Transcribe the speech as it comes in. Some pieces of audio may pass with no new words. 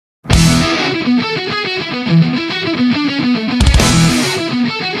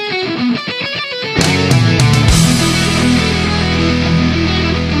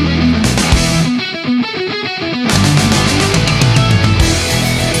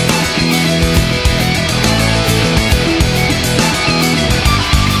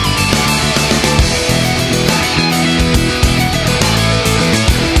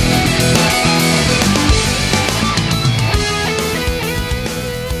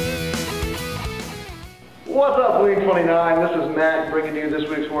What's up, LEAN29? This is Matt bringing you this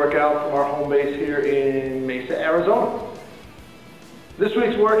week's workout from our home base here in Mesa, Arizona. This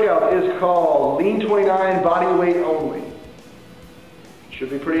week's workout is called LEAN29 Bodyweight Only. Should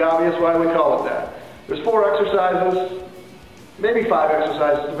be pretty obvious why we call it that. There's 4 exercises, maybe 5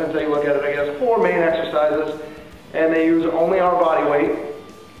 exercises, depends how you look at it, I guess. 4 main exercises, and they use only our body weight,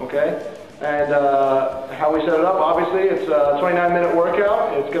 okay? And how we set it up, obviously, it's a 29-minute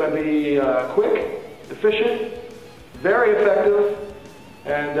workout. It's going to be quick, efficient, very effective,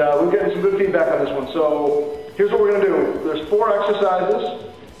 and we're getting some good feedback on this one. So here's what we're going to do. There's 4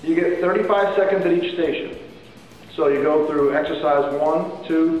 exercises. You get 35 seconds at each station. So you go through exercise 1,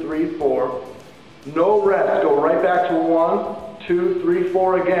 2, 3, 4. No rest. Go right back to 1, 2, 3,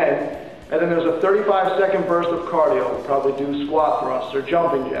 4 again. And then there's a 35-second burst of cardio. We'll probably do squat thrusts or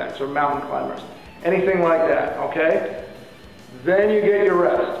jumping jacks or mountain climbers. Anything like that, okay? Then you get your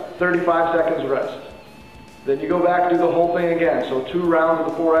rest. 35 seconds rest. Then you go back and do the whole thing again. So 2 rounds of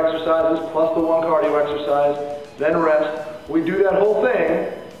the 4 exercises plus the 1 cardio exercise, then rest. We do that whole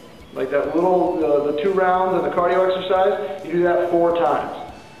thing, like that little, the 2 rounds and the cardio exercise, you do that 4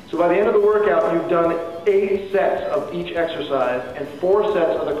 times. So by the end of the workout, you've done 8 sets of each exercise and 4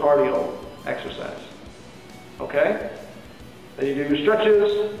 sets of the cardio exercise. Okay? Then you do your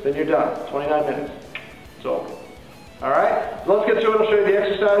stretches, then you're done. 29 minutes. It's over. Alright? So let's get to it. I'll show you the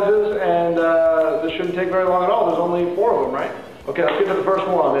exercises, and this shouldn't take very long at all. There's only 4 of them, right? Okay, let's get to the first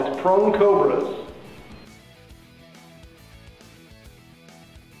one. It's prone cobras.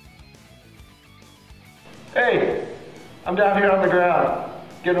 Hey, I'm down here on the ground,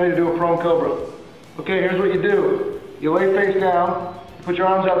 getting ready to do a prone cobra. Okay, here's what you do. You lay face down, you put your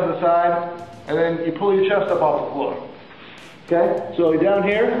arms out to the side, and then you pull your chest up off the floor. Okay, so you're down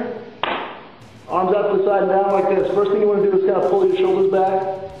here, arms out to the side and down like this. First thing you want to do is kind of pull your shoulders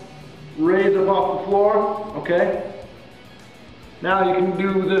back, raise up off the floor, okay? Now you can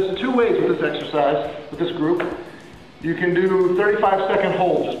do this 2 ways with this exercise, with this group. You can do 35-second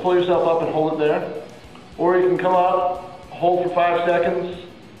hold, just pull yourself up and hold it there. Or you can come up, hold for 5 seconds,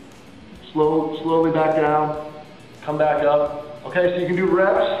 slowly back down, come back up. Okay, so you can do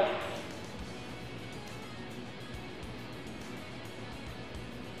reps.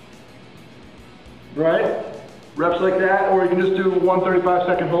 Right? Reps like that, or you can just do 1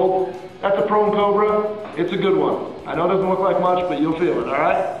 35-second hold. That's a prone cobra. It's a good one. I know it doesn't look like much, but you'll feel it, all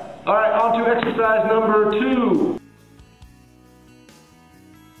right? All right, on to exercise number 2.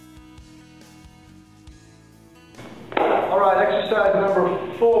 All right, exercise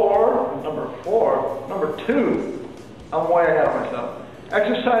number 4. Number 2. I'm way ahead of myself.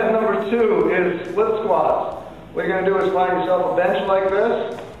 Exercise number 2 is split squats. What you're going to do is find yourself a bench like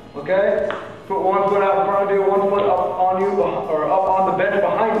this, okay? Put 1 foot out in front of you, 1 foot up on you, or up on the bench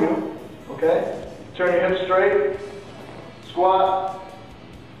behind you, okay? Turn your hips straight, squat,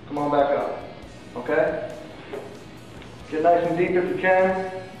 come on back up, okay? Get nice and deep if you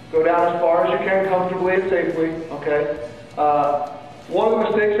can. Go down as far as you can comfortably and safely, okay? One of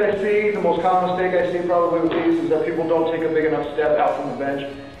the mistakes I see, the most common mistake I see probably with these, is that people don't take a big enough step out from the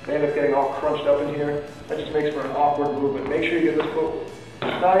bench. They end up getting all crunched up in here. That just makes for an awkward movement. Make sure you get this foot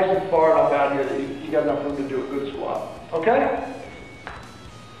nice and far enough out here that you got enough room to do a good squat. Okay?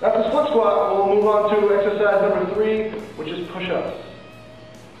 That's a split squat. We'll move on to exercise number 3, which is push-ups.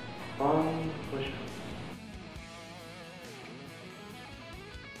 Fun push-ups.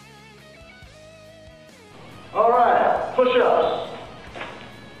 All right, push-ups.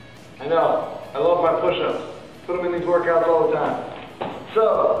 I know, I love my push-ups. Put them in these workouts all the time.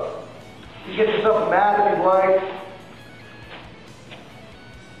 So, you get yourself a mat if you'd like.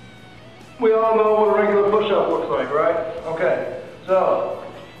 We all know what a regular push-up looks like, right? Okay, so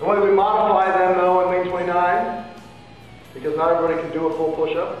the way we modify them though in LEAN29, because not everybody can do a full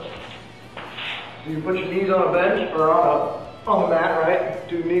push-up. So you put your knees on a bench, or on the mat, right?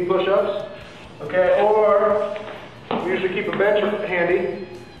 Do knee push-ups. Okay, or we usually keep a bench handy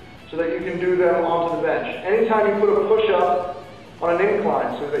so that you can do them onto the bench. Anytime you put a push-up on an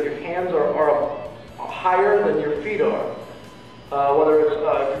incline so that your hands are higher than your feet are, whether it's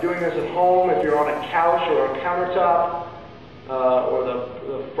if you're doing this at home, if you're on a couch or a countertop, or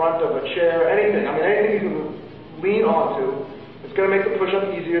the front of a chair, anything. I mean, anything you can lean onto, it's going to make the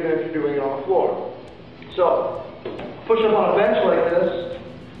push-up easier than if you're doing it on the floor. So, push-up on a bench like this,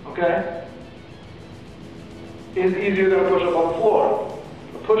 okay, is easier than a push-up on the floor.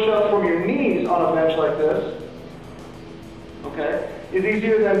 A push-up from your knees on a bench like this, okay, is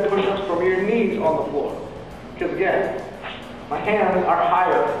easier than push-ups from your knees on the floor. Because again, my hands are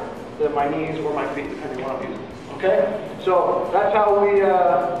higher than my knees or my feet, depending on what I'm using. Okay? So that's how we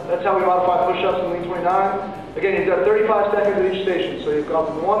modify push-ups in Lean 29. Again, you've got 35 seconds at each station. So you've gone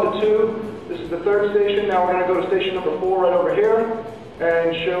from 1 to 2. This is the third station. Now we're going to go to station number 4 right over here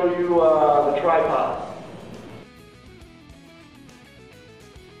and show you the tripod.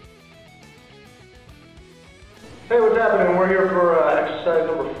 Hey, what's happening? We're here for exercise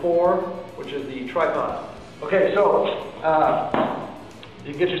number 4, which is the tripod. Okay, so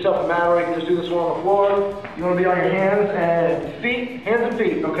you can get yourself a mat, or you can just do this one on the floor. You want to be on your hands and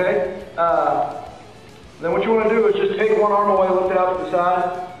feet, okay? Then what you want to do is just take one arm away, lift it out to the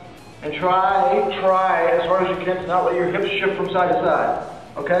side, and try as hard as you can to not let your hips shift from side to side,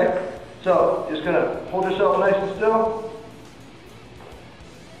 okay? So, just going to hold yourself nice and still.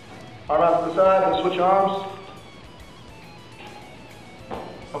 Arm out to the side, and switch arms.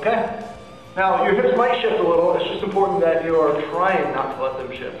 Okay? Now, your hips might shift a little. It's just important that you're trying not to let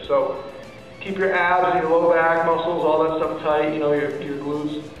them shift. So, keep your abs, your low back muscles, all that stuff tight, you know, your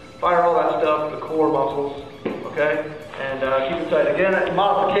glutes. Fire all that stuff, the core muscles, okay? And keep it tight. Again, at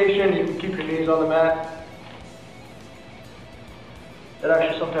modification, you can keep your knees on the mat. That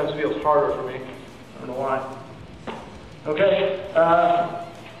actually sometimes feels harder for me. I don't know why. Okay?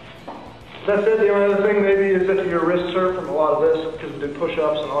 That's it. The only other thing maybe is that your wrists hurt from a lot of this, because we did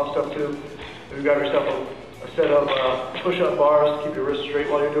push-ups and all that stuff too. You've got yourself a set of push-up bars to keep your wrists straight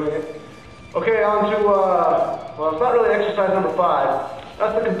while you're doing it. Okay, on to, well, it's not really exercise number 5.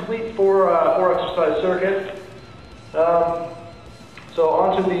 That's the complete four exercise circuit. So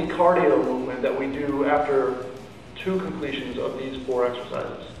on to the cardio movement that we do after 2 completions of these 4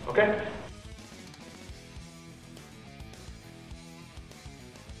 exercises. Okay?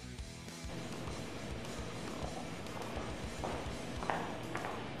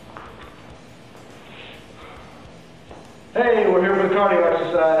 Hey, we're here for the cardio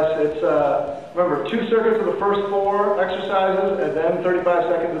exercise. It's, remember, 2 circuits of the first 4 exercises, and then 35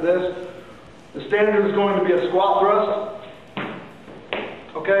 seconds of this. The standard is going to be a squat thrust.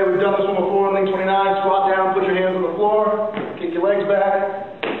 Okay, we've done this one before in Lean 29. Squat down, put your hands on the floor, kick your legs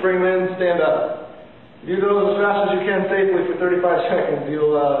back, bring them in, stand up. Do those as fast as you can safely for 35 seconds.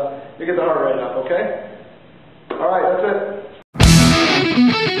 You'll get the heart rate up, okay? All right, that's it.